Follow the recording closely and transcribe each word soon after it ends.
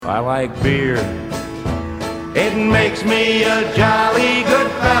I like beer. It makes me a jolly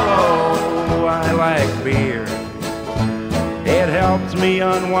good fellow. I like beer. It helps me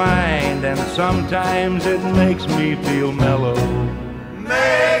unwind, and sometimes it makes me feel mellow.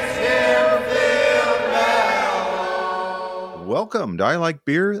 Makes him feel mellow. Welcome to I Like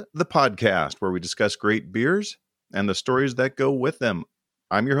Beer, the podcast, where we discuss great beers and the stories that go with them.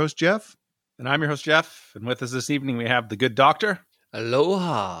 I'm your host, Jeff. And I'm your host, Jeff. And with us this evening, we have the good doctor.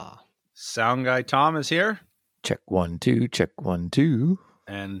 Aloha. Sound guy Tom is here. Check 1, 2, check 1, 2.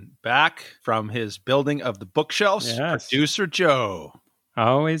 And back from his building of the bookshelves, Yes. Producer Joe.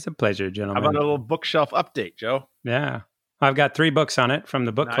 Always a pleasure, How gentlemen. about a little bookshelf update, Joe? Yeah. I've got 3 books on it from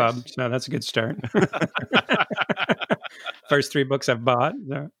the book Nice. club, so that's a good start. First 3 books I've bought.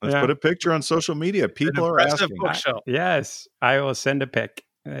 So, Let's yeah. put a picture on social media. People are Impressive asking. bookshelf. Yes, I will send a pic,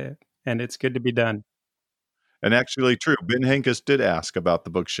 and it's good to be done. And actually, true. Ben Hankus did ask about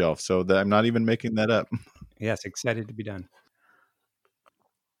the bookshelf, so I'm not even making that up. Yes, excited to be done.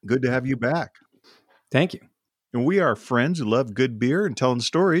 Good to have you back. Thank you. And we are friends who love good beer and telling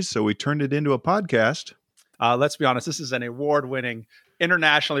stories, so we turned it into a podcast. Let's be honest, this is an award-winning,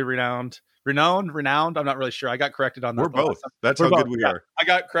 internationally renowned. I'm not really sure. I got corrected on that. We're the last both. time. That's We're how both, good we yeah. are. I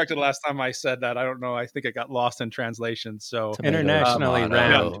got corrected last time I said that. I don't know. I think it got lost in translation. So Internationally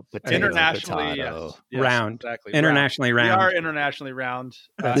round. internationally, potato. yes, Round. exactly. Internationally We round. are internationally round,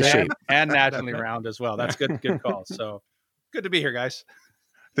 That's The it. shape. and nationally round as well. That's good. Good call. So good to be here, guys.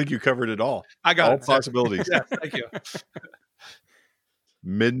 I think you covered it all. I got All it. possibilities. Yeah, thank you.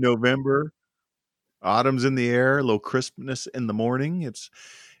 Mid-November, autumn's in the air, a little crispness in the morning. It's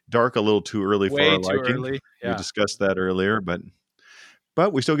dark a little too early for Way our too liking. early. We Yeah. discussed that earlier, but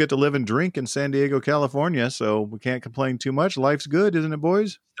we still get to live and drink in San Diego, California, so we can't complain too much. Life's good, isn't it,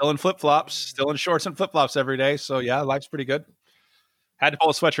 boys? Still in flip flops. Still in shorts and flip flops every day. So yeah, life's pretty good. Had to pull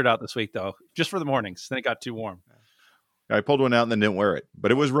a sweatshirt out this week though, just for the mornings. Then it got too warm. I pulled one out and then didn't wear it,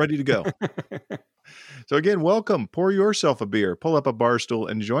 but it was ready to go. So again, welcome. Pour yourself a beer, pull up a bar stool,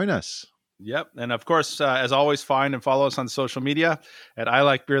 and join us. Yep. And of course, as always, find and follow us on social media at I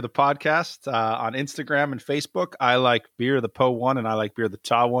Like Beer the Podcast on Instagram and Facebook. I Like Beer the Po1 and I Like Beer the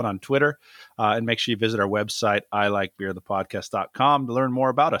Ta1 on Twitter. And make sure you visit our website, ilikebeerthepodcast.com, to learn more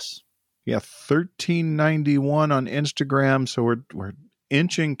about us. Yeah, 1391 on Instagram, so we're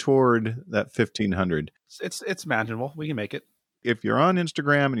inching toward that 1500. It's manageable. We can make it. If you're on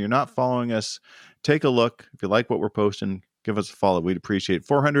Instagram and you're not following us, take a look. If you like what we're posting, give us a follow. We'd appreciate it.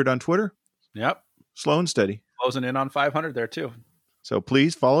 400 on Twitter. Yep. Slow and steady. Closing in on 500 there too. So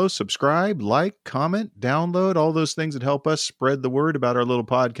please follow, subscribe, like, comment, download, all those things that help us spread the word about our little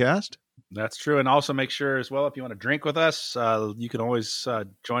podcast. That's true. And also make sure as well, if you want to drink with us, you can always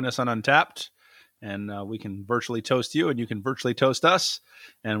join us on Untapped, and we can virtually toast you and you can virtually toast us.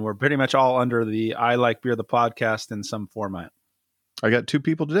 And we're pretty much all under the I Like Beer the Podcast in some format. I got 2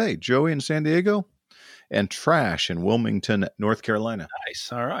 people today, Joey in San Diego and Trash in Wilmington, North Carolina.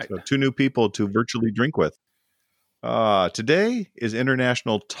 Nice. All right. So 2 new people to virtually drink with. Today is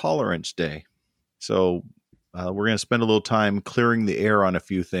International Tolerance Day. So we're going to spend a little time clearing the air on a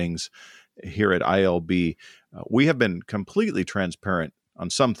few things here at ILB. We have been completely transparent on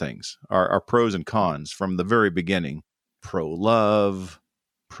some things, our pros and cons from the very beginning. Pro-love,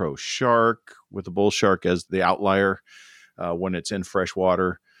 pro-shark, with the bull shark as the outlier when it's in fresh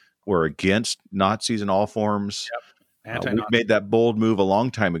water. We're against Nazis in all forms. Yep. We made that bold move a long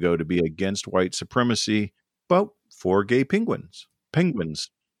time ago to be against white supremacy, but for gay penguins.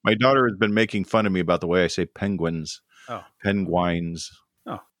 Penguins. My daughter has been making fun of me about the way I say penguins. Oh. Penguins.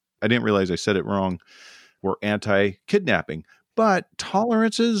 Oh. I didn't realize I said it wrong. We're anti-kidnapping, but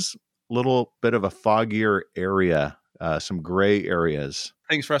tolerance is a little bit of a foggier area, some gray areas.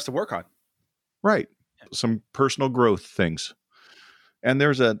 Things for us to work on. Right. Some personal growth things. And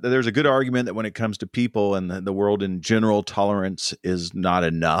there's a good argument that when it comes to people and the world in general, tolerance is not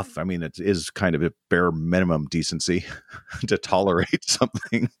enough. I mean, it is kind of a bare minimum decency to tolerate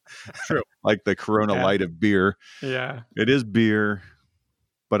something. True. Like the Corona Light of beer. Yeah. It is beer.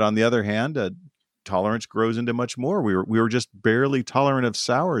 But on the other hand, tolerance grows into much more. We were just barely tolerant of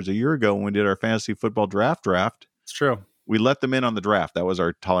sours a year ago when we did our fantasy football draft. It's true. We let them in on the draft. That was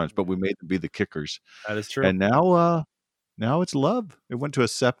our tolerance, but we made them be the kickers. That is true. And now it's love. It went to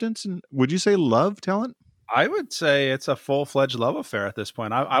acceptance. And would you say love, Talent? I would say it's a full-fledged love affair at this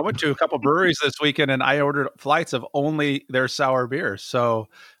point. I went to a couple breweries this weekend and I ordered flights of only their sour beers. So,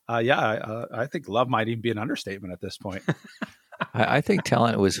 I think love might even be an understatement at this point. I think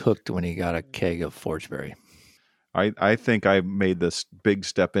Talent was hooked when he got a keg of Forsberry. I think I made this big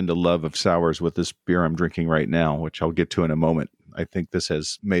step into love of sours with this beer I'm drinking right now, which I'll get to in a moment. I think this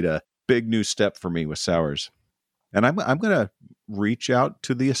has made a big new step for me with sours. And I'm going to reach out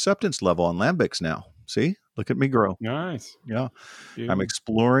to the acceptance level on lambics now. See, look at me grow. Nice. Yeah, Beautiful. I'm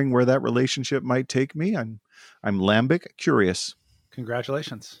exploring where that relationship might take me. I'm lambic curious.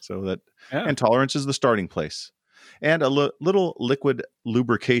 Congratulations. So that and tolerance is the starting place. And a little liquid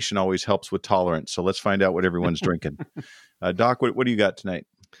lubrication always helps with tolerance. So let's find out what everyone's drinking. Doc, what do you got tonight?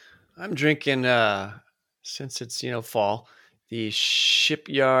 I'm drinking, since it's, fall, the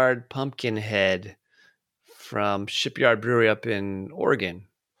Shipyard Pumpkinhead from Shipyard Brewery up in Oregon.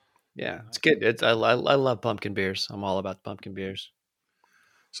 Yeah, it's good. I love pumpkin beers. I'm all about pumpkin beers.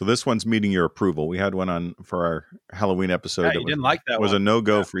 So this one's meeting your approval. We had one on for our Halloween episode. Yeah, you didn't like that was one. a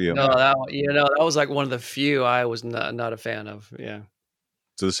no-go for you. No, that was like one of the few I was not a fan of. Yeah.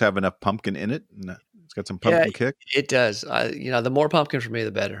 Does this have enough pumpkin in it? It's got some pumpkin kick? It does. The more pumpkin for me,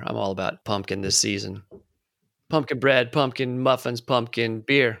 the better. I'm all about pumpkin this season. Pumpkin bread, pumpkin muffins, pumpkin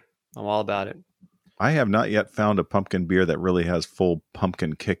beer. I'm all about it. I have not yet found a pumpkin beer that really has full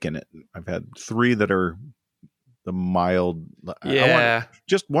pumpkin kick in it. I've had 3 that are the mild. Yeah.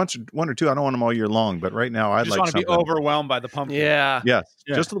 Just one or two. I don't want them all year long, but right now I'd just like want to be something. overwhelmed by the pumpkin. Yeah. Yes.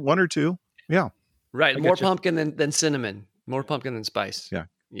 Just 1 or 2. Yeah. Right. I More get you. pumpkin than cinnamon. More pumpkin than spice. Yeah.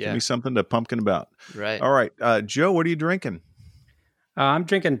 Yeah. Give me something to pumpkin about. Right. All right. Joe, what are you drinking? I'm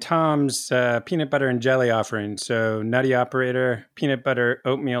drinking Tom's peanut butter and jelly offering. So Nutty Operator peanut butter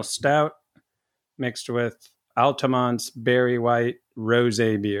oatmeal stout mixed with Altamont's berry white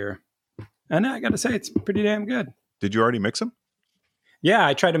rosé beer. And I got to say, it's pretty damn good. Did you already mix them? Yeah,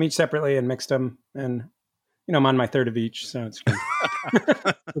 I tried them each separately and mixed them. And, I'm on my third of each. So it's good.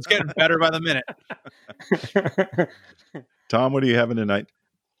 It's getting better by the minute. Tom, what are you having tonight?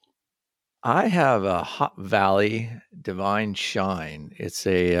 I have a Hop Valley Divine Shine. It's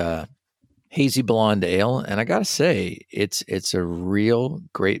a hazy blonde ale, and I gotta say, it's a real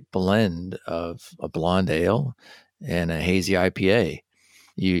great blend of a blonde ale and a hazy IPA.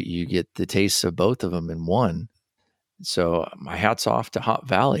 You get the taste of both of them in one. So my hat's off to Hop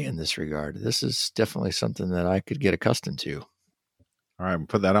Valley in this regard. This is definitely something that I could get accustomed to. All right,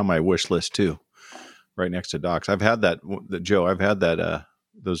 put that on my wish list too, right next to Doc's. I've had that, Joe. I've had that.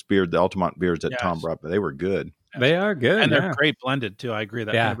 Those beers, the Altamont beers that Tom brought, but they were good. They are good. And they're great blended too. I agree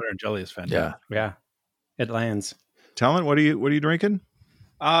that Yeah. peanut butter and jelly is fantastic. Yeah. It lands. Talent, what are you drinking?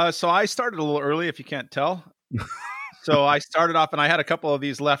 So I started a little early, if you can't tell. So I started off, and I had a couple of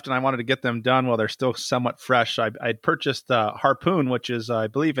these left, and I wanted to get them done while they're still somewhat fresh. I'd purchased Harpoon, which is, I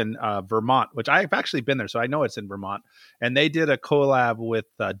believe, in Vermont, which I've actually been there, so I know it's in Vermont. And they did a collab with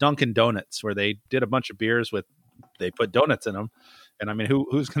Dunkin' Donuts, where they did a bunch of beers they put donuts in them. And I mean,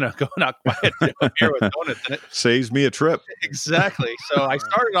 who's going to go and buy a beer with donuts in it? Saves me a trip. Exactly. So I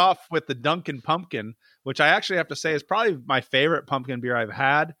started off with the Dunkin' Pumpkin, which I actually have to say is probably my favorite pumpkin beer I've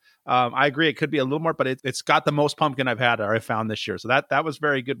had. I agree it could be a little more, but it's got the most pumpkin I've had or I found this year. So that was a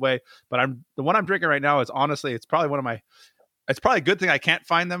very good way. But the one I'm drinking right now is honestly, it's probably it's probably a good thing I can't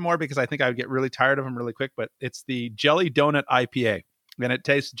find them more because I think I would get really tired of them really quick. But it's the Jelly Donut IPA, and it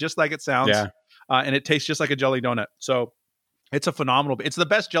tastes just like it sounds. Yeah. And it tastes just like a jelly donut. So it's a phenomenal. It's the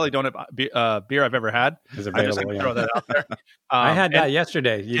best jelly donut beer I've ever had. It's I just available. throw that out there. I had that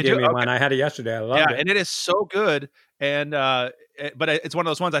yesterday. You gave me one. I had it yesterday. I loved it. And it is so good. And but it's one of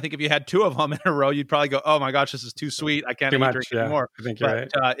those ones. I think if you had 2 of them in a row, you'd probably go, "Oh my gosh, this is too sweet. I can't even drink anymore." I think you're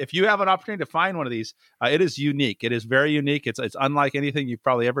right. If you have an opportunity to find one of these, it is unique. It is very unique. It's unlike anything you've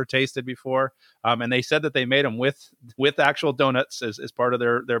probably ever tasted before. And they said that they made them with actual donuts as part of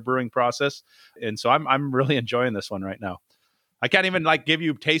their brewing process. And so I'm really enjoying this one right now. I can't even give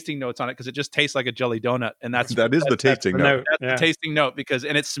you tasting notes on it because it just tastes like a jelly donut, and that is the tasting note. That's the tasting note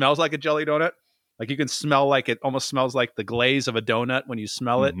and it smells like a jelly donut. Like you can smell it almost smells like the glaze of a donut when you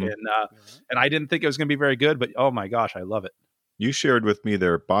smell it, and I didn't think it was going to be very good, but oh my gosh, I love it. You shared with me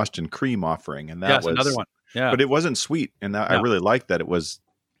their Boston cream offering, and that was another one. Yeah, but it wasn't sweet, and I really liked that.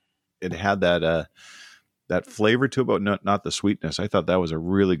 It had that flavor to it, but not the sweetness. I thought that was a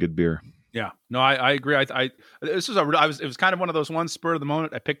really good beer. Yeah, no, I agree. This was it was kind of one of those ones spur of the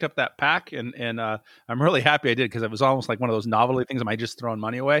moment. I picked up that pack and I'm really happy I did because it was almost like one of those novelty things. Am I just throwing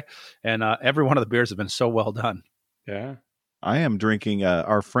money away? And every one of the beers have been so well done. Yeah. I am drinking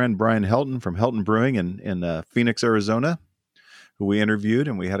our friend Brian Helton from Helton Brewing in Phoenix, Arizona, who we interviewed,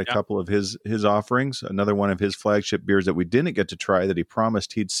 and we had a couple of his offerings. Another one of his flagship beers that we didn't get to try that he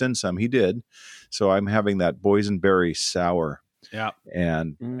promised he'd send some. He did. So I'm having that boysenberry sour. Yeah.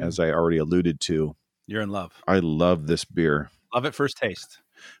 And as I already alluded to, you're in love. I love this beer. Love it first taste.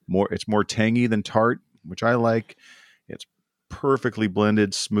 It's more tangy than tart, which I like. It's perfectly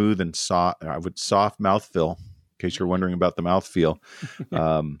blended, smooth and soft. Soft mouthfeel. case you're wondering about the mouthfeel.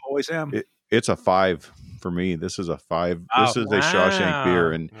 Always am. It's a 5 for me. This is a 5. Wow. This is a Shawshank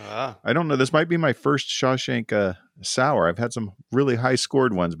beer. And Ah. I don't know, this might be my first Shawshank sour. I've had some really high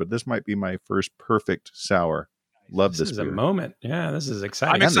scored ones, but this might be my first perfect sour. Love this is beer. a moment. Yeah, this is I'm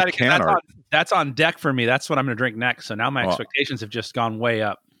exciting. excited can because art. that's on deck for me. That's what I'm going to drink next. So now my expectations have just gone way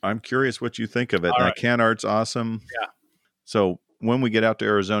up. I'm curious what you think of it. All That right. can art's awesome. Yeah. So when we get out to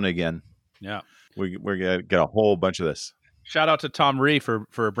Arizona again, Yeah. we're going to get a whole bunch of this. Shout out to Tom Ree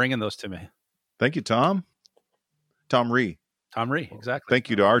for bringing those to me. Thank you, Tom. Tom Ree. Tom Ree, exactly. Thank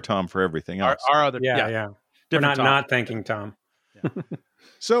you to our Tom for everything else. Our other, Yeah. We're different Tom. not thanking Tom.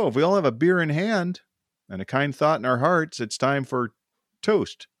 So if we all have a beer in hand and a kind thought in our hearts, it's time for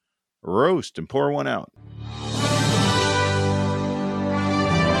toast, roast, and pour one out.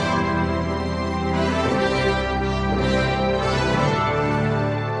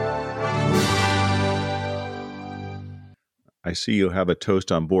 I see you have a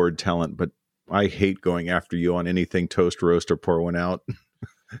toast on board, Talent, but I hate going after you on anything toast, roast, or pour one out.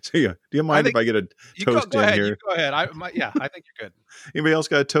 So yeah, do you mind if I get a toast go in ahead, here? You go ahead. I think you're good. Anybody else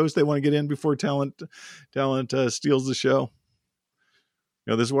got a toast they want to get in before Talent steals the show?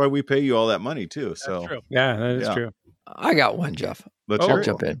 You know, this is why we pay you all that money too. So That's true. Yeah, that is true. I got one, Jeff. let's I'll hear it.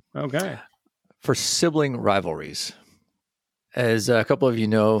 jump in. Okay. For sibling rivalries. As a couple of you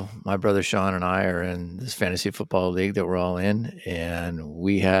know, my brother Sean and I are in this fantasy football league that we're all in, and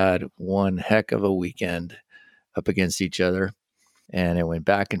we had one heck of a weekend up against each other, and it went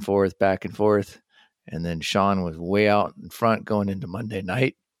back and forth, and then Sean was way out in front going into Monday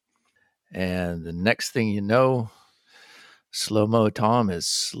night, and the next thing you know, Slow-Mo Tom is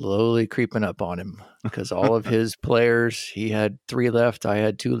slowly creeping up on him because all of his players, he had 3 left, I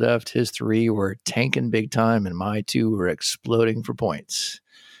had 2 left. His 3 were tanking big time, and my 2 were exploding for points.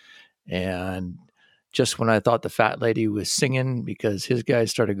 And just when I thought the fat lady was singing because his guys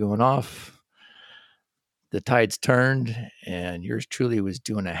started going off, the tides turned, and yours truly was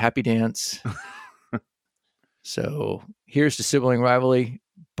doing a happy dance. So here's the sibling rivalry.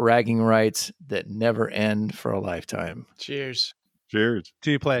 Bragging rights that never end for a lifetime. Cheers. Cheers.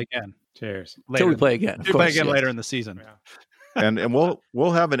 Till you play again. Cheers. Till we play again. Till you play again later in the season. Yeah. And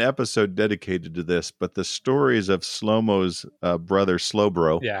we'll have an episode dedicated to this, but the stories of Slow-Mo's brother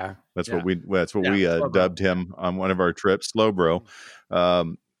Slowbro. Yeah. That's Yeah. what we Slowbro. dubbed him on one of our trips, Slowbro.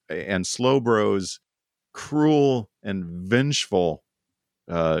 And Slowbro's cruel and vengeful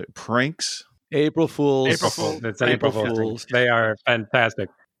pranks. April Fools. It's April Fools. They are fantastic.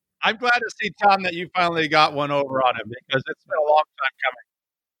 I'm glad to see, Tom, that you finally got one over on him because it's been a long time coming.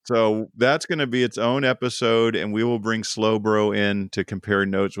 So that's going to be its own episode, and we will bring Slowbro in to compare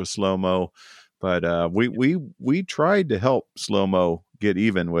notes with Slow-Mo. But we tried to help Slow-Mo get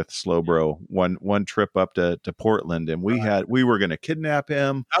even with Slowbro one trip up to Portland, and we were going to kidnap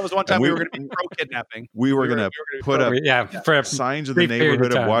him. That was one time we were going to be pro kidnapping. We were going to put up for signs in the brief period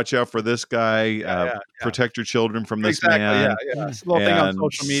neighborhood of of time. watch out for this guy, protect your children from this man. Yeah. It's a little thing on And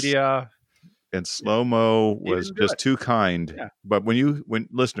social media. And Slow-Mo was didn't do just it. too kind. Yeah. But when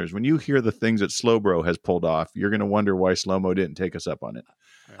you hear the things that Slowbro has pulled off, you're going to wonder why Slow-Mo didn't take us up on it.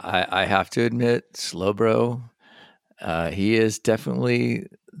 I have to admit, Slowbro, he is definitely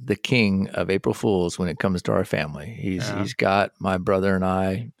the king of April Fools when it comes to our family. He's got my brother and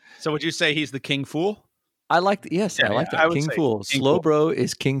I. So would you say he's the king fool? I like that. I would King say Fool. King Fool. Slowbro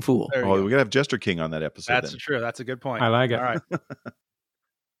is King Fool. There you Oh, go. we got to have Jester King on that episode. That's then. true. That's a good point. I like it. All right.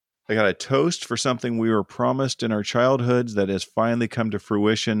 I got a toast for something we were promised in our childhoods that has finally come to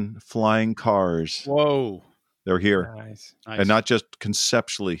fruition: flying cars. Whoa. They're here. Nice. And not just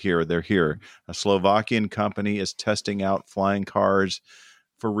conceptually here, they're here. A Slovakian company is testing out flying cars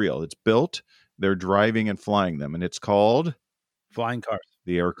for real. It's built, they're driving and flying them, and it's called Flying cars.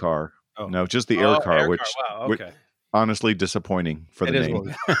 the Air Car. Oh. No, just the Air Car, which Wow. which- Okay. honestly disappointing for the It is name.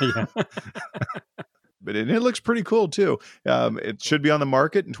 what it is. But it looks pretty cool too. It should be on the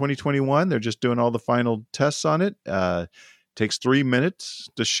market in 2021. They're just doing all the final tests on it. Takes 3 minutes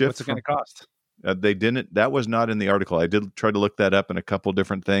to shift. What's it going to cost? They didn't. That was not in the article. I did try to look that up in a couple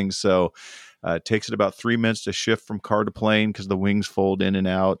different things. So it takes it about 3 minutes to shift from car to plane because the wings fold in and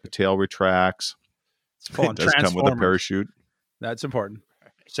out. The tail retracts. It's full It does come with a parachute. That's important.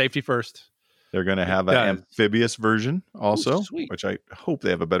 Safety first. They're going to have an amphibious version also, which I hope they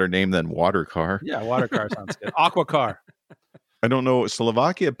have a better name than water car. Yeah, water car sounds good. Aqua car. I don't know.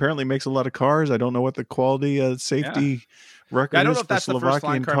 Slovakia apparently makes a lot of cars. I don't know what the quality safety record I don't is know if for that's the first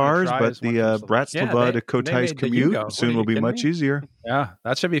Slovakian fline car I'm cars, gonna try but is one the from Bratislava to they Kotais made the commute Yugo, soon will be didn't much they? easier. Yeah,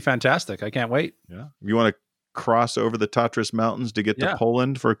 that should be fantastic. I can't wait. Yeah. If you want to cross over the Tatras Mountains to get to Yeah.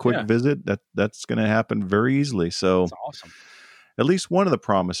 Poland for a quick Yeah. visit. That's going to happen very easily. So That's awesome. at least one of the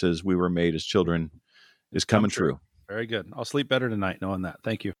promises we were made as children is coming true. Very good. I'll sleep better tonight knowing that.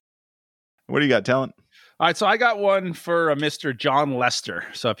 Thank you. What do you got, Talent? All right, so I got one for Mr. John Lester.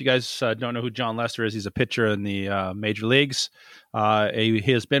 So if you guys don't know who John Lester is, he's a pitcher in the major leagues. He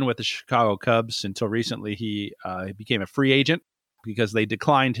has been with the Chicago Cubs until recently. He became a free agent because they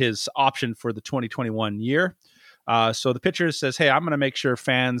declined his option for the 2021 year. So the pitcher says, hey, I'm going to make sure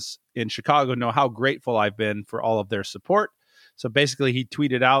fans in Chicago know how grateful I've been for all of their support. So basically he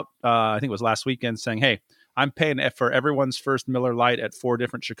tweeted out, I think it was last weekend, saying, hey, I'm paying for everyone's first Miller Lite at 4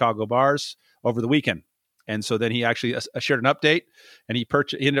 different Chicago bars over the weekend. And so then he actually shared an update, and he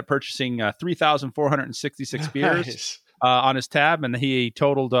ended up purchasing 3,466 beers on his tab, and he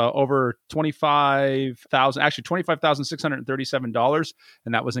totaled over $25,637,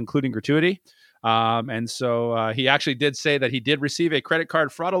 and that was including gratuity. And so he actually did say that he did receive a credit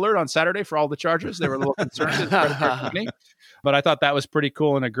card fraud alert on Saturday for all the charges. They were a little concerned, his credit card company. But I thought that was pretty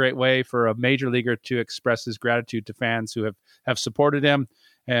cool and a great way for a major leaguer to express his gratitude to fans who have supported him.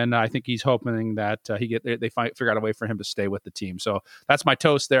 And I think he's hoping that they figure out a way for him to stay with the team. So that's my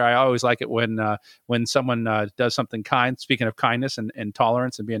toast there. I always like it when someone does something kind. Speaking of kindness and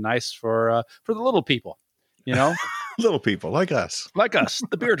tolerance and being nice for the little people, you know, Little people like us,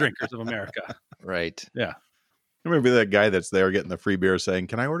 the beer drinkers of America. Right. Yeah. Maybe that guy that's there getting the free beer saying,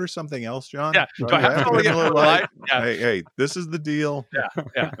 "Can I order something else, John?" Yeah. Oh, Do I have to Miller get Miller Lite? Lite? Yeah. Hey, this is the deal.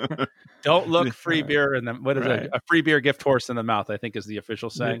 Yeah. Don't look free beer in the what is Right. it? A free beer gift horse in the mouth, I think is the official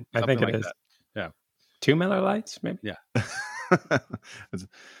saying. I think Something it like is. that. 2 Miller Lights, maybe. Yeah.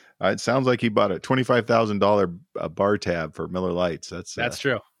 It sounds like he bought a $25,000 bar tab for Miller Lights. That's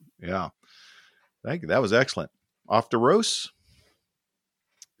true. Yeah. Thank you. That was excellent. Off to roast.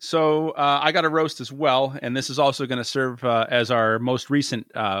 So I got a roast as well, and this is also going to serve as our most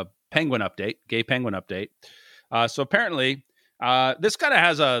recent penguin update, gay penguin update. So apparently, this kind of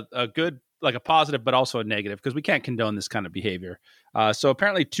has a good, like a positive, but also a negative, because we can't condone this kind of behavior. So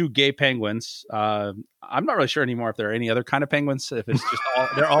apparently 2 gay penguins, I'm not really sure anymore if there are any other kind of penguins, if it's just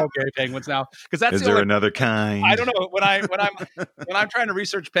they're all gay penguins now. Because that's Is there another kind? I don't know. When I'm trying to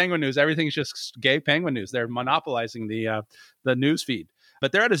research penguin news, everything's just gay penguin news. They're monopolizing the news feed.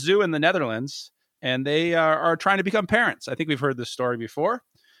 But they're at a zoo in the Netherlands, and they are trying to become parents. I think we've heard this story before.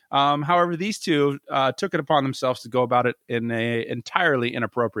 However, these 2 took it upon themselves to go about it in an entirely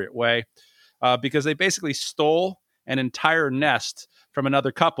inappropriate way, because they basically stole an entire nest from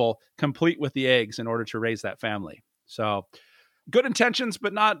another couple, complete with the eggs, in order to raise that family. So good intentions,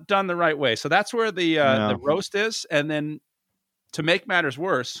 but not done the right way. So that's where the roast is. And then to make matters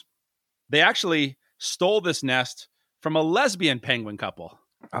worse, they actually stole this nest from a lesbian penguin couple.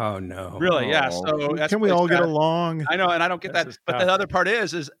 Oh no! Really? Yeah. So that's can we all sad. get along? I know, and I don't get that. But the other part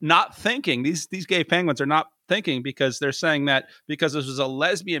is not thinking. These gay penguins are not thinking, because they're saying that because this was a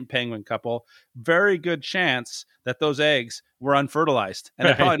lesbian penguin couple, very good chance that those eggs were unfertilized, and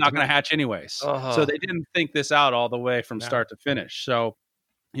they're probably not going to hatch anyways. So they didn't think this out all the way from start to finish. So,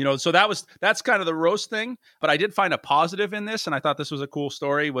 so that's kind of the roast thing. But I did find a positive in this, and I thought this was a cool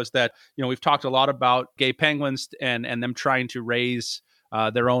story. Was that we've talked a lot about gay penguins and them trying to raise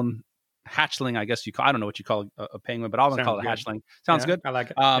their own hatchling, I guess I don't know what you call a penguin, but I'm going to call it a hatchling. Sounds good. I like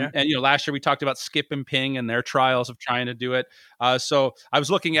it. And last year we talked about Skip and Ping and their trials of trying to do it. So I was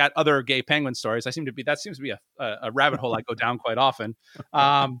looking at other gay penguin stories. That seems to be a rabbit hole I go down quite often.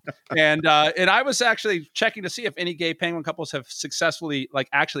 And I was actually checking to see if any gay penguin couples have successfully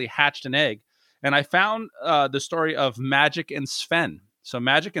actually hatched an egg. And I found the story of Magic and Sven. So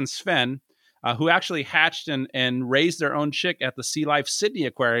Magic and Sven, who actually hatched and raised their own chick at the Sea Life Sydney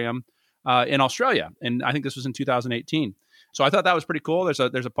Aquarium in Australia. And I think this was in 2018. So I thought that was pretty cool. There's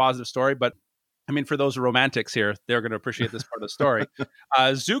a positive story, but I mean, for those romantics here, they're going to appreciate this part of the story.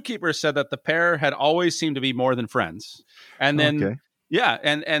 Zookeeper said that the pair had always seemed to be more than friends. And then,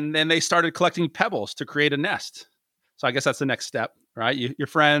 and then they started collecting pebbles to create a nest. So I guess that's the next step, right? You're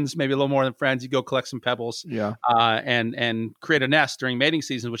friends, maybe a little more than friends. You go collect some pebbles, and create a nest during mating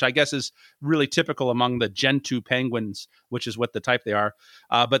season, which I guess is really typical among the Gentoo penguins, which is what the type they are.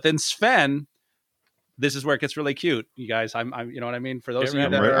 But then Sven, this is where it gets really cute, you guys. I'm you know what I mean? For those of you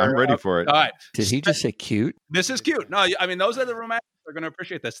that I'm ready for it. All right. Did he just say cute? This is cute. No, I mean, those are the romantics. They're going to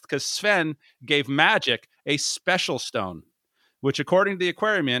appreciate this, because Sven gave Magic a special stone, which according to the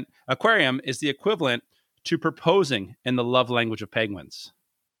aquarium is the equivalent to proposing in the love language of penguins.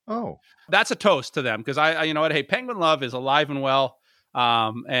 Oh, that's a toast to them, because I you know what? Hey, penguin love is alive and well,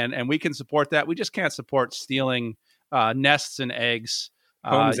 and we can support that. We just can't support stealing nests and eggs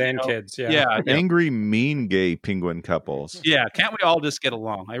Homes and kids. Yeah. Yeah. Angry, mean gay penguin couples. Yeah. Can't we all just get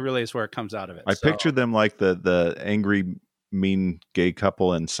along? I really is where it comes out of it. I picture them like the angry, mean gay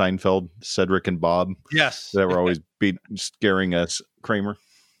couple in Seinfeld, Cedric and Bob, Yes. that were always scaring us Kramer.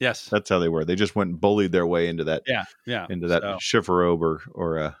 Yes. That's how they were. They just went and bullied their way into that. Yeah. Into that chifferobe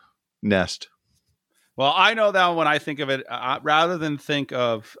or a nest. Well, I know that when I think of it, rather than think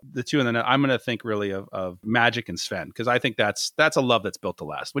of the two in the net, I'm going to think really of Magic and Sven, because I think that's a love that's built to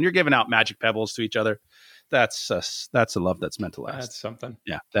last. When you're giving out magic pebbles to each other, that's a love that's meant to last. That's something.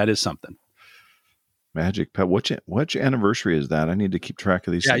 Yeah, that is something. Magic pebble. Which anniversary is that? I need to keep track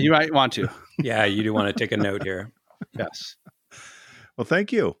of these. Yeah, things. you might want to. Yeah, you do want to take a note here. Yes. Well,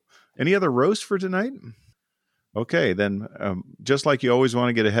 thank you. Any other roast for tonight? Okay, then just like you always want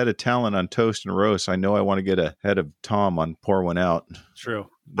to get ahead of Talon on toast and roast, I know I want to get ahead of Tom on pour one out. True.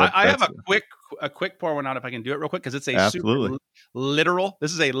 I have a quick pour one out if I can do it real quick, because it's a absolutely super literal.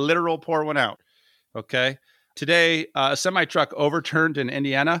 This is a literal pour one out. Okay. Today, a semi truck overturned in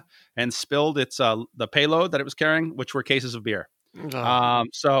Indiana and spilled its the payload that it was carrying, which were cases of beer.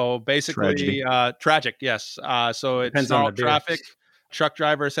 So basically, tragic. Yes. So it snarled traffic. Truck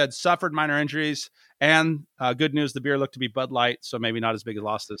driver said suffered minor injuries, and good news, the beer looked to be Bud Light, so maybe not as big a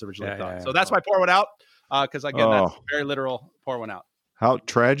loss as originally thought. Yeah. So that's my pour one out, because again, that's very literal pour one out. How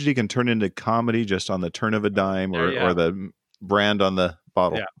tragedy can turn into comedy just on the turn of a dime or the brand on the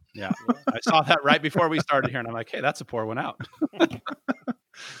bottle. Yeah. I saw that right before we started here, and I'm like, hey, that's a pour one out. I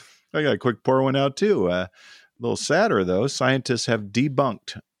got a quick pour one out too. A little sadder though. Scientists have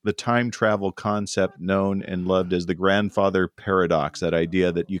debunked the time travel concept known and loved as the grandfather paradox, that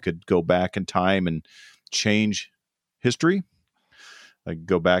idea that you could go back in time and change history, like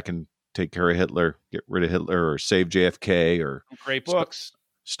go back and take care of Hitler, get rid of Hitler, or save JFK, or great books,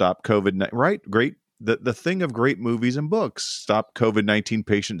 stop COVID. Right. Great. The thing of great movies and books, stop COVID-19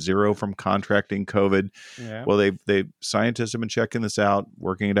 patient zero from contracting COVID. Yeah. Well, they scientists have been checking this out,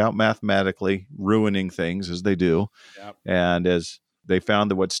 working it out mathematically, ruining things as they do. Yep. And as they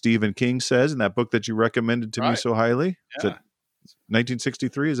found that what Stephen King says in that book that you recommended to me so highly, is it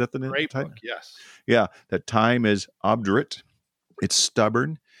 1963? Is that the great title? book? Yes. Yeah, that time is obdurate, it's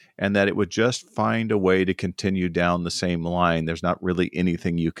stubborn, and that it would just find a way to continue down the same line. There's not really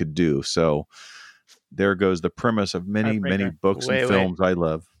anything you could do. So there goes the premise of many books and films I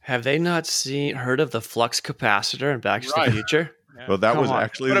love. Have they not heard of the flux capacitor in Back to the Future? Well, that was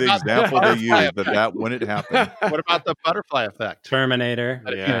actually the example they used, that when it happened. What about the butterfly effect? Terminator.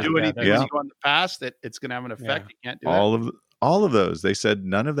 If you do anything when you go in the past, it's going to have an effect. You can't do all of those. They said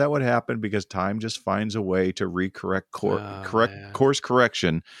none of that would happen because time just finds a way to recorrect course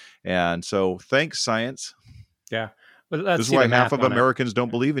correction. And so thanks, science. Yeah. Well, this is why half of Americans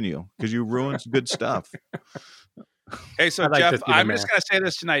don't believe in you, because you ruin good stuff. Hey, so Jeff, I'm just going to say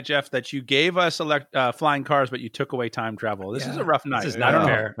this tonight, Jeff, that you gave us flying cars, but you took away time travel. This is a rough night. This is not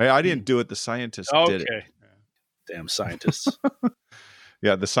fair. Hey, I didn't do it. The scientists did it. Damn scientists.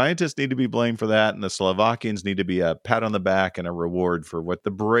 Yeah, the scientists need to be blamed for that, and the Slovakians need to be a pat on the back and a reward for what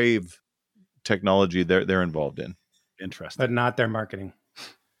the brave technology they're involved in. Interesting. But not their marketing.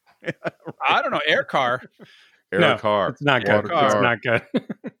 I don't know. Air car. Car. It's not good. It's not good.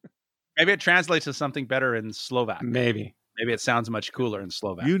 Maybe it translates to something better in Slovak. Maybe it sounds much cooler in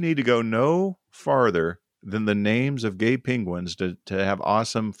Slovak. You need to go no farther than the names of gay penguins to have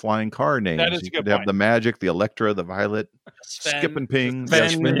awesome flying car names. That is you a good could have point. the Magic, the Electra, the Violet, Sven, Skip and Ping.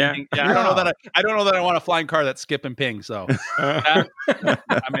 Sven, Yeah, I don't know that I want a flying car that's Skip and Ping. So I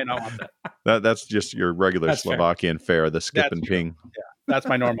may not want that. That's just your regular Slovakian fare, the Skip and Ping. Yeah, that's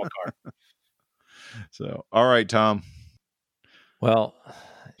my normal car. So, all right, Tom. Well,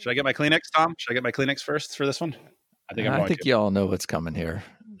 should I get my Kleenex, Tom? Should I get my Kleenex first for this one? I think you all know what's coming here.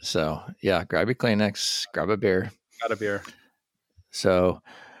 So, yeah, grab your Kleenex, grab a beer. Got a beer. So,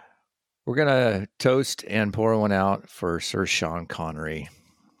 we're going to toast and pour one out for Sir Sean Connery.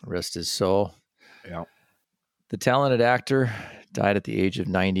 Rest his soul. Yeah. The talented actor died at the age of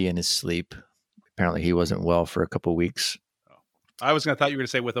 90 in his sleep. Apparently, he wasn't well for a couple of weeks. I was going to thought you were going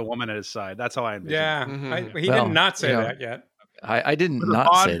to say with a woman at his side. That's how I envisioned. Yeah. Mm-hmm. He did not say that yet. I didn't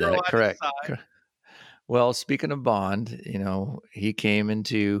not say that. Correct. Well, speaking of Bond, he came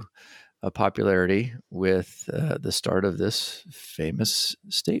into popularity with the start of this famous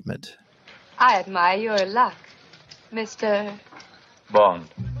statement. I admire your luck, Mr. Bond.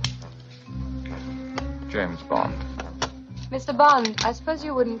 James Bond. Mr. Bond, I suppose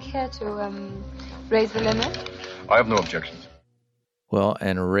you wouldn't care to raise the limit? I have no objections. Well,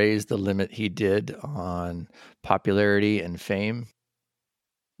 and raise the limit he did on popularity and fame.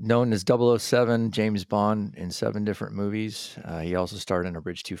 known as 007, James Bond in 7 different movies. He also starred in A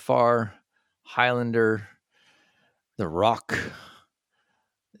Bridge Too Far, Highlander, The Rock.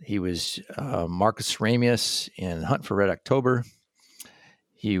 He was Marcus Ramius in Hunt for Red October.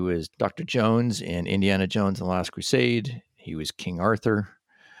 He was Dr. Jones in Indiana Jones and the Last Crusade. He was King Arthur,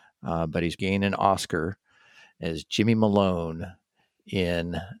 but he's gained an Oscar as Jimmy Malone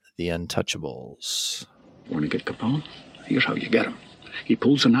in The Untouchables. Want to get Capone? Here's how you get him. He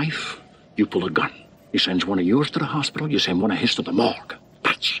pulls a knife, you pull a gun. He sends one of yours to the hospital, you send one of his to the morgue.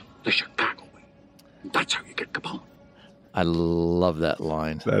 That's the Chicago way. That's how you get Capone. I love that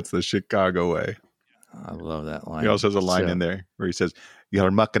line. That's the Chicago way. I love that line. He also has a line in there where he says, "You're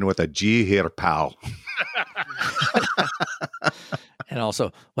mucking with a G here, pal." And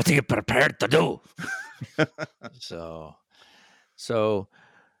also, what are you prepared to do? So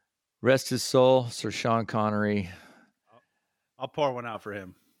rest his soul, Sir Sean Connery. I'll pour one out for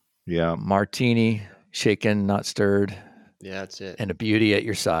him. Yeah. Martini, shaken, not stirred. Yeah, that's it. And a beauty at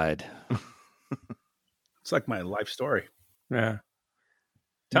your side. It's like my life story. Yeah.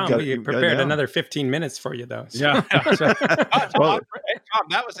 Tom, we prepared another 15 minutes for you, though. So. Yeah. Tom,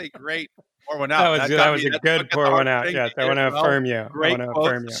 that was a great pour one out. That was a good pour one out. Yes, I want to affirm you. Great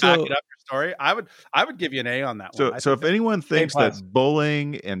quote. Back it up your story. I would give you an A on that one. So if anyone thinks that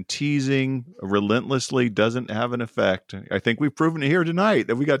bullying and teasing relentlessly doesn't have an effect, I think we've proven it here tonight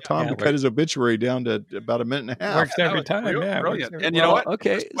that we got Tom to cut his obituary down to about a minute and a half. Works every time. Brilliant. And you know what?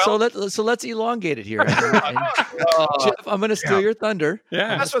 Okay, so let's elongate it here. Jeff, I'm going to steal your thunder. Yeah,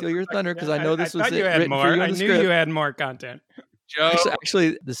 I'm going to steal your thunder because I know this was you had more. I knew you had more content. Joe.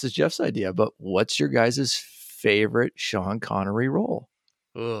 Actually, this is Jeff's idea. But what's your guys' favorite Sean Connery role?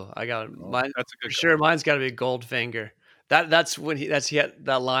 Oh, I got mine. That's a good. Sure, mine's got to be Goldfinger. That's when he had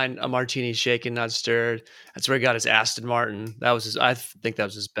that line, "A martini shaken, not stirred." That's where he got his Aston Martin. That was his. I think that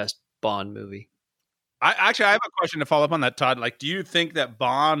was his best Bond movie. I have a question to follow up on that, Todd. Like, do you think that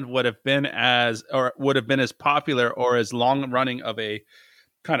Bond would have been as popular or as long running of a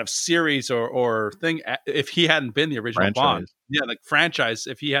kind of series or thing if he hadn't been the original Bond? Yeah, like franchise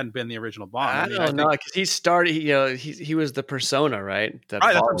if he hadn't been the original Bond. I don't know, because he started. He was the persona, right? Right, that's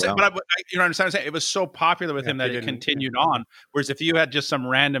what I'm saying. But you know what I'm saying? It was so popular with him that it continued on. Whereas if you had just some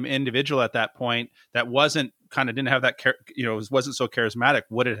random individual at that point that didn't have that, wasn't so charismatic,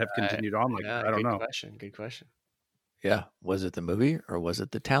 would it have continued on like that? I don't know. Good question. Yeah, was it the movie or was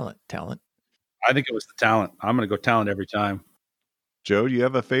it the talent? I think it was the talent. I'm going to go talent every time. Joe, do you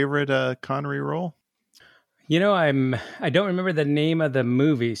have a favorite Connery role? I don't remember the name of the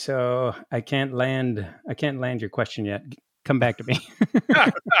movie, so I can't land your question yet. Come back to me.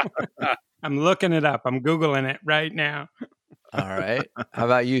 I'm looking it up. I'm Googling it right now. All right. How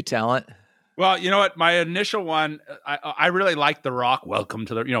about you, talent? Well, you know what? My initial one, I really liked The Rock. Welcome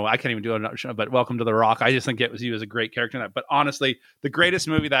to I can't even do another show, but Welcome to The Rock. I just think he was a great character in that. But honestly, the greatest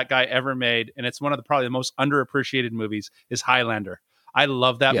movie that guy ever made, and it's one of probably the most underappreciated movies, is Highlander. I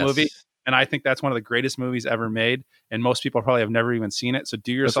love that movie. And I think that's one of the greatest movies ever made. And most people probably have never even seen it. So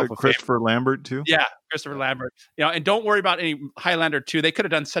do yourself a favor. Christopher Lambert too? Yeah, Christopher Lambert. And don't worry about any Highlander 2. They could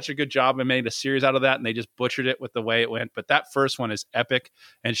have done such a good job and made a series out of that, and they just butchered it with the way it went. But that first one is epic,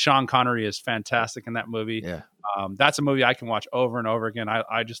 and Sean Connery is fantastic in that movie. Yeah. That's a movie I can watch over and over again.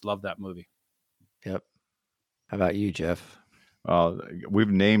 I just love that movie. Yep. How about you, Jeff? We've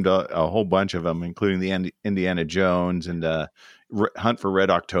named a whole bunch of them, including the Indiana Jones and Hunt for Red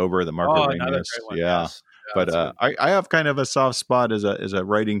October, the Marco Ramius. Yeah. Yes. But I have kind of a soft spot as a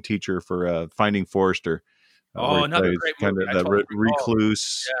writing teacher for Finding Forrester. Another great movie. Kind of the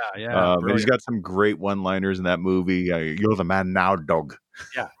recluse. Yeah. But he's got some great one-liners in that movie. You're the man now, dog.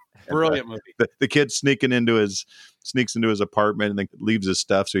 Yeah. Brilliant movie. The kid sneaks into his apartment and then leaves his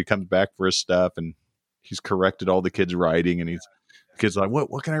stuff. So he comes back for his stuff and he's corrected all the kids' writing, and the kid's like,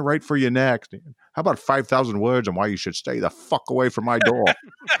 "What can I write for you next? How about 5,000 words on why you should stay the fuck away from my door?"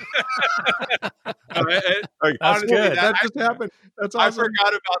 That's good. That just happened. That's awesome. I forgot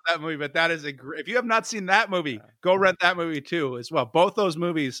about that movie, but that is if you have not seen that movie, go rent that movie too as well. Both those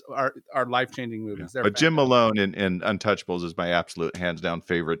movies are life-changing movies. But Jim Malone in Untouchables is my absolute hands down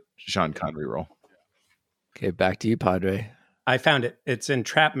favorite Sean Connery role. Okay, back to you, Padre. I found it. It's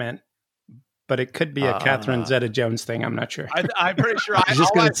Entrapment. But it could be a Catherine Zeta-Jones thing. I'm not sure. I'm pretty sure. I was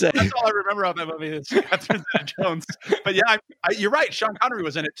just going to say. That's all I remember of that movie is Catherine Zeta-Jones. But yeah, you're right. Sean Connery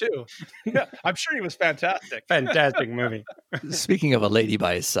was in it too. Yeah, I'm sure he was fantastic. Fantastic movie. Speaking of a lady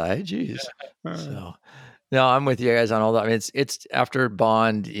by his side, geez. So, no, I'm with you guys on all that. I mean, it's after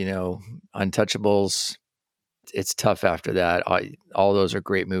Bond, Untouchables. It's tough after that. All those are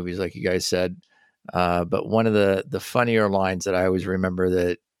great movies, like you guys said. But one of the funnier lines that I always remember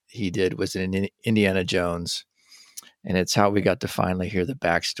that he did was in Indiana Jones. And it's how we got to finally hear the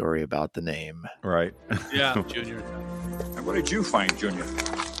backstory about the name. Right. Yeah, Junior. And what did you find, Junior?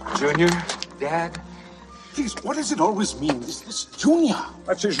 Junior, Dad. Please, what does it always mean? This Junior.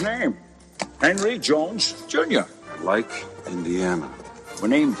 That's his name. Henry Jones Jr. Like Indiana. We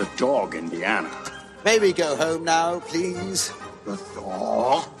named the dog Indiana. May we go home now, please? The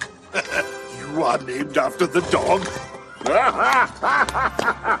dog? You are named after the dog?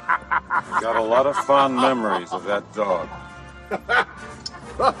 Got a lot of fond memories of that dog.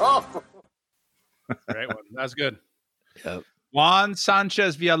 Great one. That's good. Yep. Juan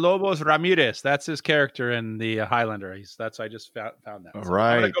Sanchez Villalobos Ramirez. That's his character in the Highlander. I just found that. So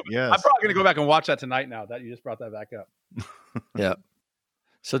Right. I'm probably going to go back and watch that tonight now that you just brought that back up. Yep.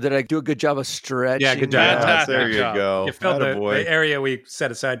 So did I do a good job of stretching? Yeah, good job. Yes, there you go. You filled the Attaboy. area we set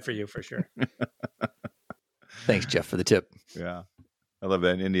aside for you for sure. Thanks, Jeff, for the tip. Yeah. I love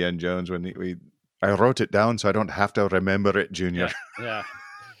that in Indiana Jones when I wrote it down so I don't have to remember it, Junior. Yeah.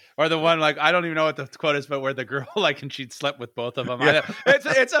 Or the one I don't even know what the quote is, but where the girl and she'd slept with both of them. Yeah.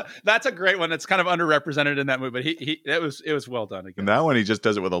 That's a great one. It's kind of underrepresented in that movie, but it was well done again. And that one he just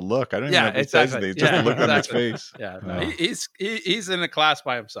does it with a look. I don't even know if he says anything. Just a look on his face. Yeah, no, he's in a class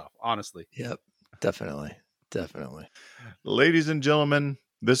by himself, honestly. Yep, definitely. Ladies and gentlemen,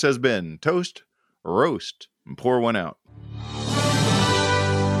 this has been Toast, Roast, and Pour One Out.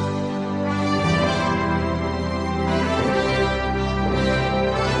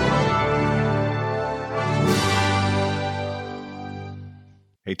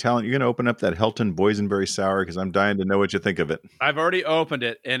 Hey, Talent, you're going to open up that Helton Boysenberry Sour because I'm dying to know what you think of it. I've already opened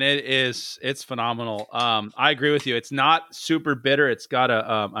it, and it's phenomenal. I agree with you. It's not super bitter. It's got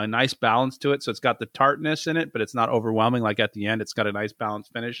a nice balance to it. So it's got the tartness in it, but it's not overwhelming. Like at the end, it's got a nice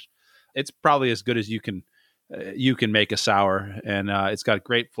balanced finish. It's probably as good as you can make a sour, and it's got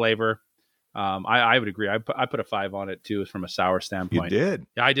great flavor. I would agree. I put a 5 on it too, from a sour standpoint. You did?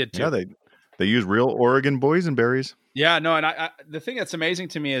 Yeah, I did too. Yeah, they use real Oregon boysenberries. Yeah, no, and I the thing that's amazing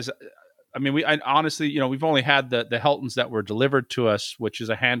to me is, honestly, we've only had the Heltons that were delivered to us, which is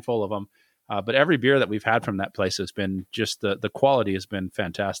a handful of them. But every beer that we've had from that place has been just the quality has been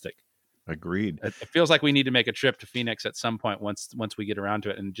fantastic. Agreed. It feels like we need to make a trip to Phoenix at some point once we get around to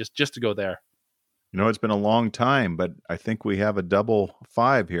it, and just to go there. It's been a long time, but I think we have a double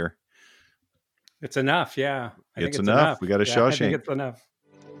 5 here. It's enough, yeah. I think it's enough. We got a Shawshank. I think it's enough.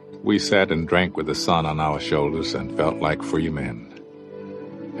 We sat and drank with the sun on our shoulders and felt like free men.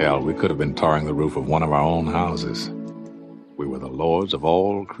 Hell, we could have been tarring the roof of one of our own houses. We were the lords of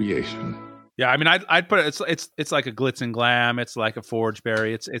all creation. Yeah, I'd put it. It's like a Glitz and Glam. It's like a Forge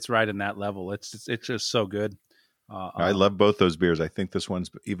Berry. It's right in that level. It's just so good. I love both those beers. I think this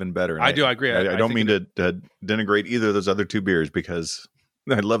one's even better. And I do. I agree. I don't mean to denigrate either of those other 2 beers because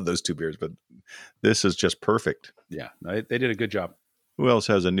I love those 2 beers, but this is just perfect. Yeah, they did a good job. Who else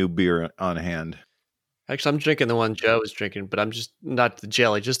has a new beer on hand? Actually, I'm drinking the one Joe was drinking, but I'm just not the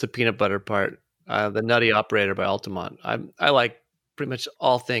jelly, just the peanut butter part. The Nutty Operator by Altamont. I like pretty much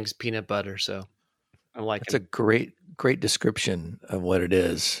all things peanut butter, so I like It's a great description of what it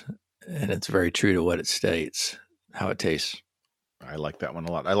is, and it's very true to what it states, how it tastes. I like that one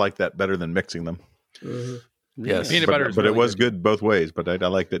a lot. I like that better than mixing them. Mm-hmm. Yes, peanut butter is but really it was good both ways. But I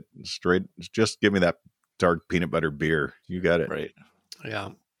liked it straight. Just give me that dark peanut butter beer. You got it. Right. Yeah,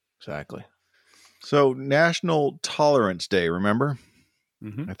 Exactly. So National Tolerance Day, remember?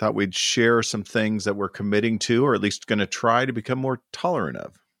 Mm-hmm. I thought we'd share some things that we're committing to, or at least going to try to become more tolerant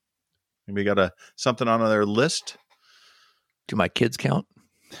of. Maybe got something on their list? Do my kids count?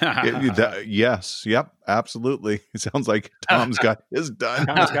 Yes. Yep. Absolutely. It sounds like Tom's got his done.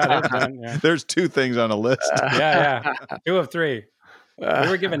 Tom's got his done, yeah. There's 2 things on a list. Yeah. 2 of 3. We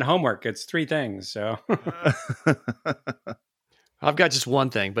were given homework. It's 3 things. So I've got just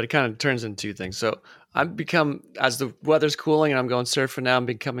one thing, but it kind of turns into 2 things. So I've become, as the weather's cooling and I'm going surfing now, I'm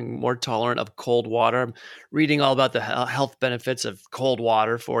becoming more tolerant of cold water. I'm reading all about the health benefits of cold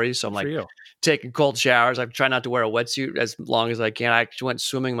water for you. So I'm taking cold showers. I try not to wear a wetsuit as long as I can. I actually went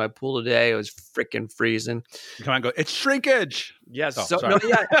swimming in my pool today. It was freaking freezing. Come on, go. It's shrinkage. Yes. Oh, so sorry. no,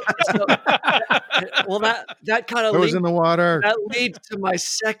 yeah. Well, that kind of was in the water. That leads to my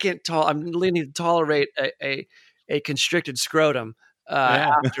second I'm leaning to tolerate a constricted scrotum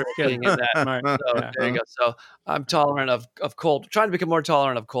after getting in that. So there you go. So I'm tolerant of cold, trying to become more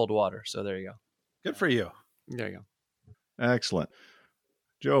tolerant of cold water. So there you go. Good for you. There you go. Excellent.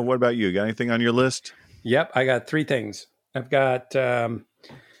 Joe, what about you? Got anything on your list? Yep, I got 3 things. I've got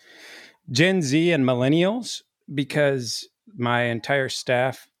Gen Z and millennials, because my entire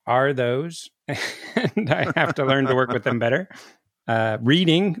staff are those, and I have to learn to work with them better.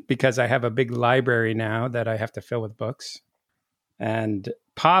 Reading, because I have a big library now that I have to fill with books. And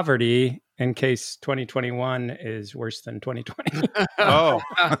poverty, in case 2021 is worse than 2020. Oh,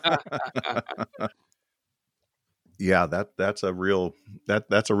 Yeah, that's a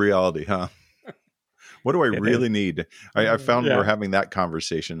reality, huh? What do I really need? I found we're having that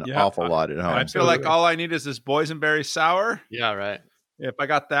conversation an awful lot at home. I feel like all I need is this boysenberry sour. Yeah, right. If I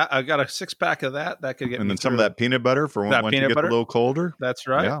got that, I got a 6-pack of that. That could get and me then some of through. that peanut butter for That once you peanut get butter? a little colder. That's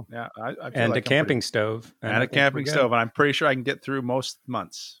right. Yeah. Yeah. I feel And like a camping stove. And a camping stove. And I'm pretty sure I can get through most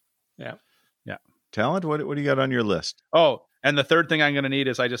months. Yeah. Yeah. Talent, what do you got on your list? Oh, and the third thing I'm going to need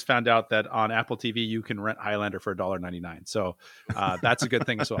is I just found out that on Apple TV, you can rent Highlander for $1.99. So that's a good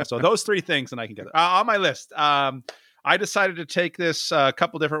thing as well. So those 3 things, and I can get it. On my list. I decided to take this a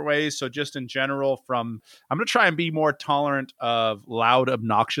couple different ways. So just in general, I'm going to try and be more tolerant of loud,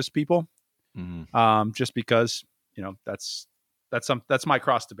 obnoxious people. Just because, that's my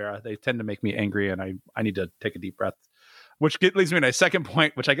cross to bear. They tend to make me angry, and I need to take a deep breath, which leads me to my second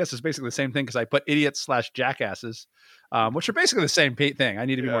point, which I guess is basically the same thing, because I put idiots/jackasses, which are basically the same thing. I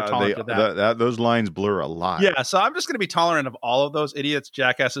need to be more tolerant of that. Those lines blur a lot. Yeah, so I'm just going to be tolerant of all of those idiots,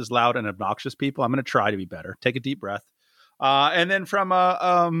 jackasses, loud, and obnoxious people. I'm going to try to be better. Take a deep breath. And then from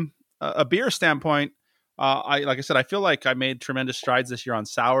a beer standpoint, like I said, I feel like I made tremendous strides this year on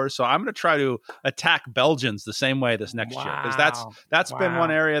sours. So I'm going to try to attack Belgians the same way this next year, because that's been one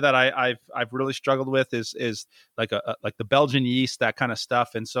area that I've really struggled with is like like the Belgian yeast, that kind of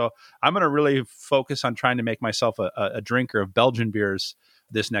stuff. And so I'm going to really focus on trying to make myself a drinker of Belgian beers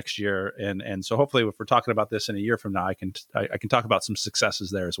this next year. And so hopefully, if we're talking about this in a year from now, I can talk about some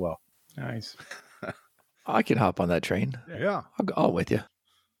successes there as well. Nice. I can hop on that train. Yeah. I'll with you.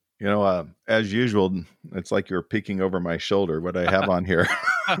 As usual, it's like you're peeking over my shoulder. What I have on here,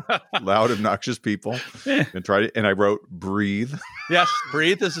 loud, obnoxious people, and I wrote breathe. Yes,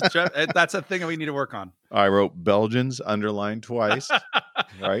 breathe. That's a thing that we need to work on. I wrote Belgians underlined twice,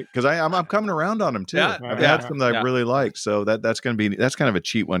 right? Because I'm coming around on them too. Yeah, I've had some that I really like, so that's kind of a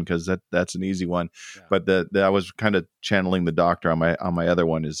cheat one, because that's an easy one. Yeah. But I was kind of channeling the doctor on my other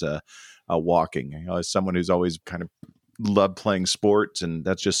one is walking. As someone who's always kind of loved playing sports, and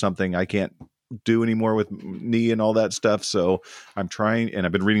that's just something I can't do anymore with knee and all that stuff. So I'm trying, and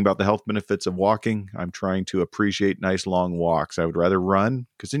I've been reading about the health benefits of walking. I'm trying to appreciate nice long walks. I would rather run,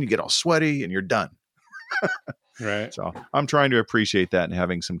 because then you get all sweaty and you're done. Right. So I'm trying to appreciate that and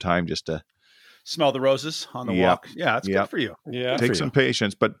having some time just to smell the roses on the walk. Yeah, that's good for you. Yeah. Take some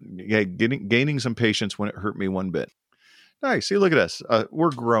patience, but gaining some patience when it hurt me one bit. Nice. See, look at us. We're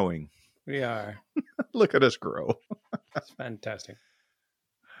growing. We are. Look at us grow. That's fantastic.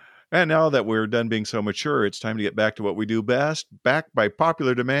 And now that we're done being so mature, it's time to get back to what we do best. Backed by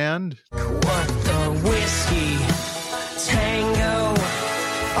popular demand. What the whiskey, tango,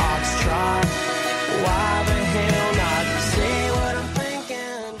 foxtrot, why the hell not say what I'm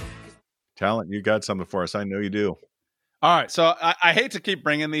thinking? Talent, you got something for us. I know you do. All right. So I hate to keep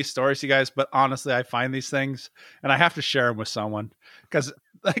bringing these stories to you guys, but honestly, I find these things and I have to share them with someone, because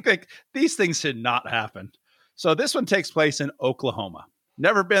like these things should not happen. So this one takes place in Oklahoma.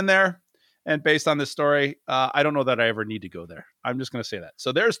 Never been there. And based on this story, I don't know that I ever need to go there. I'm just going to say that.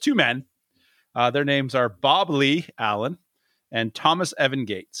 So there's 2 men. Their names are Bob Lee Allen and Thomas Evan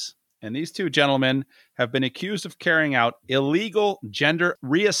Gates. And these 2 gentlemen have been accused of carrying out illegal gender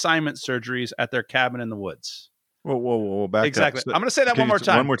reassignment surgeries at their cabin in the woods. Whoa. Back exactly. up. So, I'm going to say that one more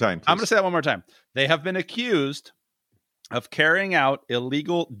time. One more time. Please. I'm going to say that one more time. They have been accused of carrying out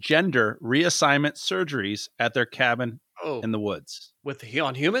illegal gender reassignment surgeries at their cabin in the woods.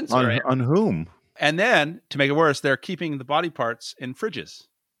 On humans? On whom? And then, to make it worse, they're keeping the body parts in fridges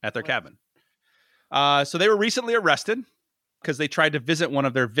at their cabin. So they were recently arrested because they tried to visit one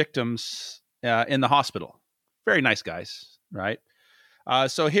of their victims in the hospital. Very nice guys, right?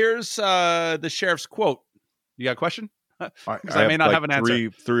 So here's the sheriff's quote. You got a question? I may not have an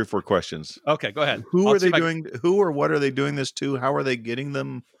answer. 3 or 4 questions. Okay, go ahead. Who or what are they doing this to? How are they getting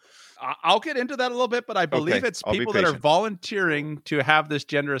them? I'll get into that a little bit, but I believe it's people that are volunteering to have this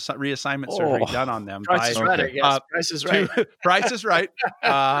gender reassignment surgery done on them. Price is right, I guess. Price is right. Price is right.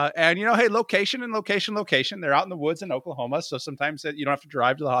 And, hey, location. They're out in the woods in Oklahoma, so sometimes you don't have to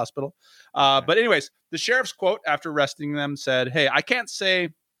drive to the hospital. But anyways, the sheriff's quote after arresting them said, "Hey, I can't say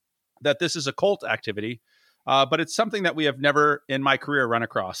that this is a cult activity, but it's something that we have never in my career run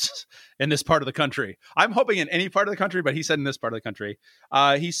across in this part of the country. I'm hoping in any part of the country, but he said in this part of the country.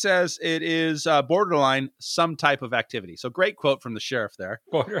 He says it is borderline some type of activity. So great quote from the sheriff there.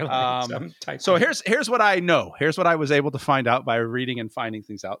 Borderline some type. So here's what I know. Here's what I was able to find out by reading and finding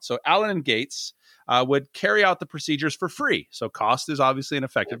things out. So Allen and Gates would carry out the procedures for free. So cost is obviously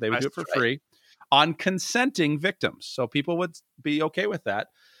ineffective. They would do it for free on consenting victims. So people would be okay with that.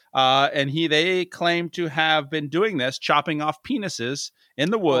 And they claim to have been doing this, chopping off penises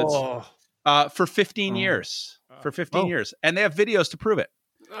in the woods for 15 years. For 15 years. And they have videos to prove it.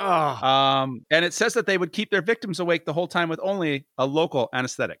 And it says that they would keep their victims awake the whole time with only a local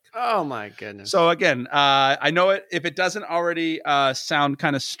anesthetic. Oh, my goodness. So again, I know it. If it doesn't already sound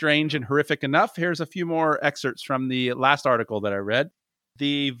kind of strange and horrific enough, here's a few more excerpts from the last article that I read.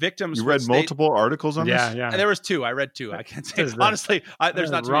 The victims. You read multiple articles on this? Yeah. And there was two. I read two. I can't say honestly.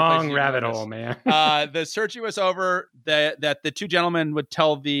 There's not too many wrong places rabbit hole, man. The surgery was over. That the two gentlemen would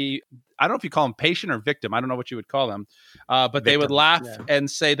tell the. I don't know if you call them patient or victim. I don't know what you would call them, but they would laugh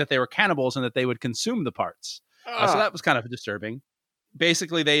and say that they were cannibals and that they would consume the parts. So that was kind of disturbing.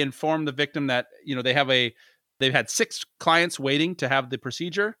 Basically, they informed the victim that they've had 6 clients waiting to have the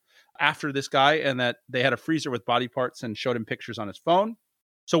procedure after this guy, and that they had a freezer with body parts and showed him pictures on his phone.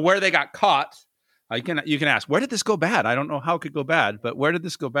 So where they got caught, you can ask, where did this go bad? I don't know how it could go bad, but where did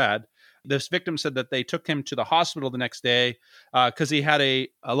this go bad? This victim said that they took him to the hospital the next day because he had a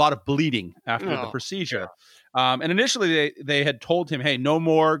lot of bleeding after the procedure. And initially they had told him, hey, no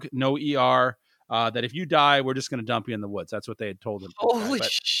morgue, no ER, that if you die, we're just going to dump you in the woods. That's what they had told him. Holy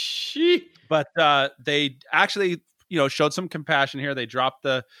shit. But they actually showed some compassion here. They dropped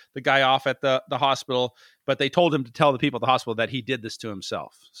the guy off at the hospital, but they told him to tell the people at the hospital that he did this to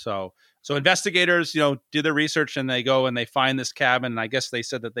himself. So investigators, do their research and they go and they find this cabin. And I guess they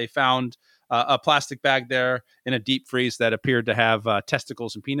said that they found a plastic bag there in a deep freeze that appeared to have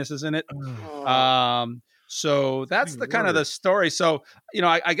testicles and penises in it. So that's the kind of the story. So,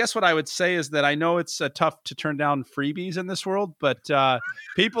 I guess what I would say is that I know it's tough to turn down freebies in this world, but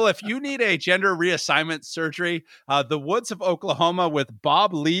people, if you need a gender reassignment surgery, the woods of Oklahoma with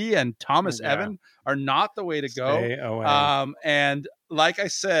Bob Lee and Thomas Evan are not the way to go. Stay away. And like I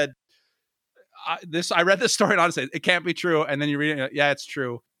said, I read this story and honestly, it can't be true. And then you read it, yeah, it's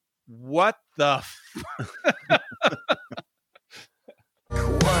true. What the?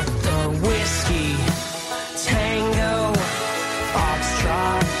 What the whiskey? Tango,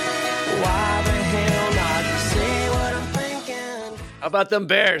 foxtrot, why the hell not say what I'm thinking? How about them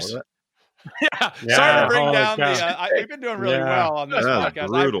Bears? Sorry to bring down we've been doing really well on this podcast.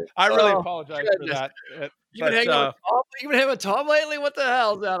 Brutal. I really apologize for that. You've been hanging with Tom lately? What the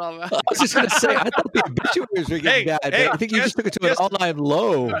hell is that all about? I was just going to say, I thought the obituaries were getting bad. But I think you just took it to an all-time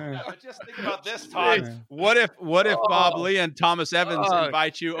low. But just think about this, Todd. What if Bob Lee and Thomas Evans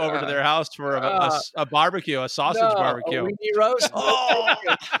invite you over to their house for a barbecue, a sausage barbecue? A weenie roast?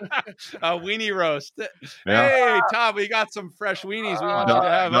 A weenie roast. Yeah. Hey, Tom, we got some fresh weenies we want you to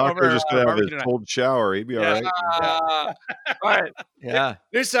have over. Just going to have his cold shower. He'd be all right. All right. Yeah.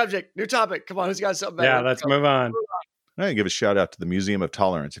 New subject, new topic. Come on, who's got something better? Yeah, let's move on. I can give a shout out to the Museum of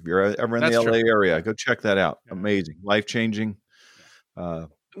Tolerance. If you're ever in the LA area, go check that out. Amazing, life-changing.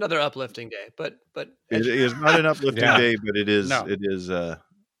 Another uplifting day, but it is not an uplifting day, but it is. No. It is.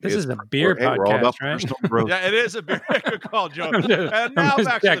 This is a beer podcast, right? Yeah, it is a beer. Good call, Joe. And now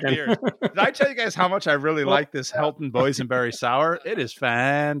back to the beers. Did I tell you guys how much I really like this Helton Boysenberry Sour? It is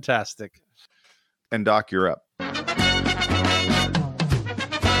fantastic. And Doc, you're up.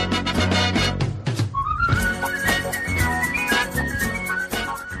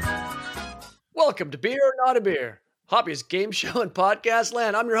 welcome to Beer or Not a Beer, hobbyist game show and podcast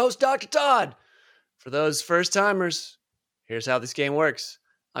land. I'm your host, Dr. Todd. For those first timers, here's how this game works.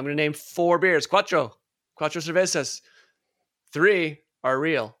 I'm going to name 4 beers, cuatro cervezas. 3 are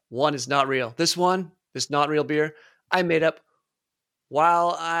real. 1 is not real. This not real beer, I made up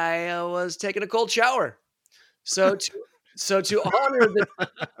while I was taking a cold shower. So to honor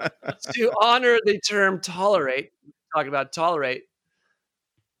the term tolerate, talking about tolerate,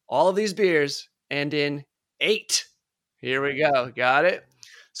 all of these beers end in 8. Here we go. Got it?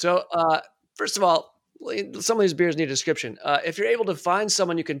 So first of all, some of these beers need a description. If you're able to find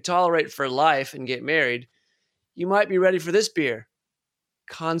someone you can tolerate for life and get married, you might be ready for this beer.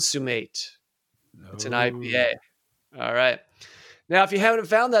 Consummate. It's an IPA. All right. Now, if you haven't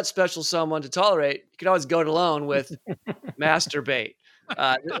found that special someone to tolerate, you can always go it alone with Masturbate.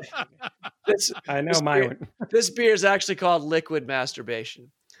 I know mine. This beer is actually called Liquid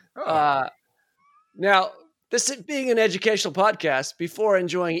Masturbation. Now, this being an educational podcast, before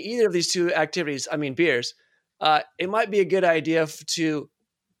enjoying either of these two activities, beers, it might be a good idea to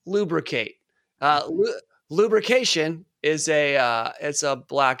lubricate. Lubrication is it's a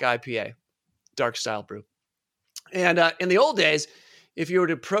black IPA, dark style brew. And in the old days, if you were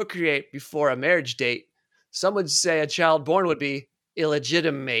to procreate before a marriage date, some would say a child born would be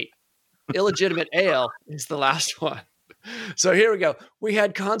illegitimate. Illegitimate ale is the last one. So here we go. We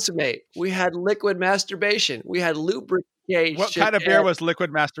had consummate. We had liquid masturbation. We had lubrication. What kind of beer was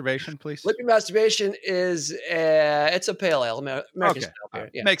liquid masturbation, please? Liquid masturbation is it's a pale ale, American style beer.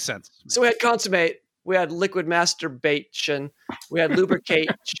 Yeah. Makes sense. So we had consummate. We had liquid masturbation. We had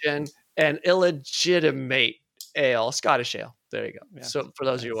lubrication and illegitimate ale, Scottish ale. There you go. Yeah. So for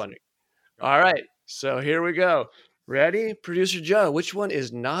those of you wondering. All right. So here we go. Ready? Producer Joe, which one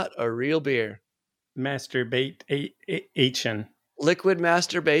is not a real beer? Masturbation. Liquid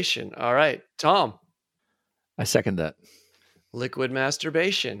masturbation. All right. Tom. I second that. Liquid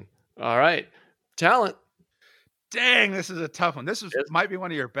masturbation. All right. Talent. Dang, this is a tough one. Might be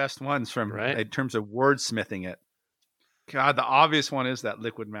one of your best ones in terms of wordsmithing it. God, the obvious one is that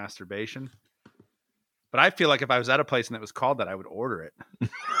liquid masturbation. But I feel like if I was at a place and it was called that, I would order it.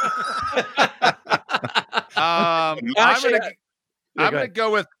 I'm going to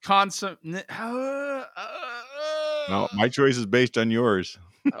go with consummate. No, my choice is based on yours.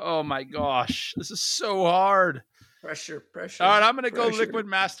 Oh my gosh, this is so hard. Pressure. All right, I'm going to go liquid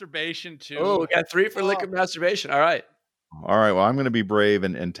masturbation too. Oh, we got 3 for liquid masturbation. All right. Well, I'm going to be brave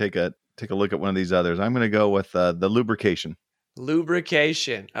and take a look at one of these others. I'm going to go with the lubrication.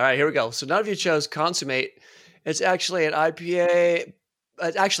 Lubrication. All right, here we go. So none of you chose consummate. It's actually an IPA.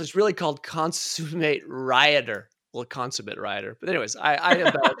 It's really called Consummate Rioter. Well, Consummate Rioter. But anyways, I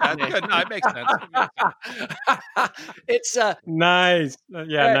have that. Good. No, it makes sense. It's nice.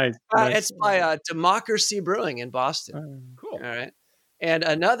 Nice. It's by Democracy Brewing in Boston. Cool. All right. And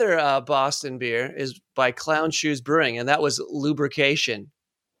another Boston beer is by Clown Shoes Brewing, and that was Lubrication.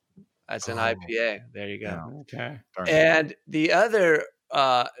 That's an IPA. There you go. Yeah. Okay. And the other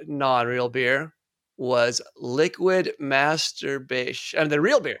non-real beer was Liquid Masturbation. I mean, the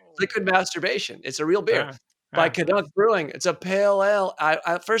real beer, Liquid Masturbation. It's a real beer by Canuck Brewing. It's a pale ale.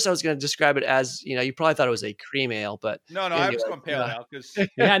 At first, I was going to describe it as, you probably thought it was a cream ale, but no, I was going pale ale because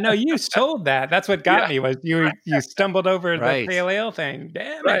you sold that. That's what got me was you stumbled over the pale ale thing.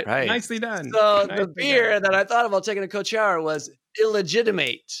 Damn it! Right. Nicely done. So the beer that I thought about taking a cold shower was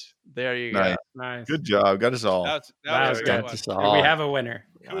Illegitimate. There you go. Nice. Good job. Got us all. That was good. We have a winner.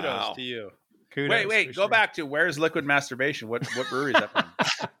 Kudos to you. Kudos, wait. Go back to where's liquid masturbation? What brewery is that from?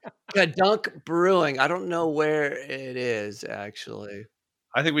 Canuck Brewing. I don't know where it is actually.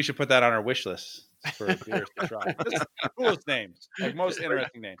 I think we should put that on our wish list for beers to try. Coolest names, most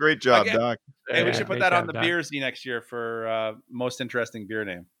interesting names. Great job, Doc. Hey, we should put that on the Beersy next year for most interesting beer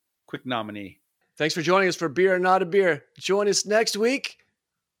name. Quick nominee. Thanks for joining us for Beer or Not a Beer. Join us next week.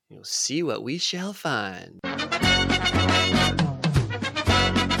 You'll see what we shall find.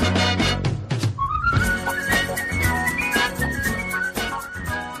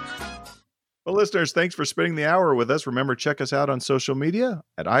 Well, listeners, thanks for spending the hour with us. Remember, check us out on social media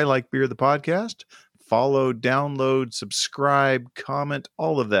at I Like Beer, the podcast. Follow, download, subscribe, comment.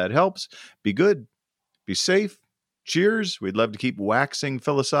 All of that helps. Be good. Be safe. Cheers. We'd love to keep waxing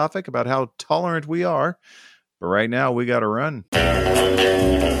philosophic about how tolerant we are. But right now, we got to run.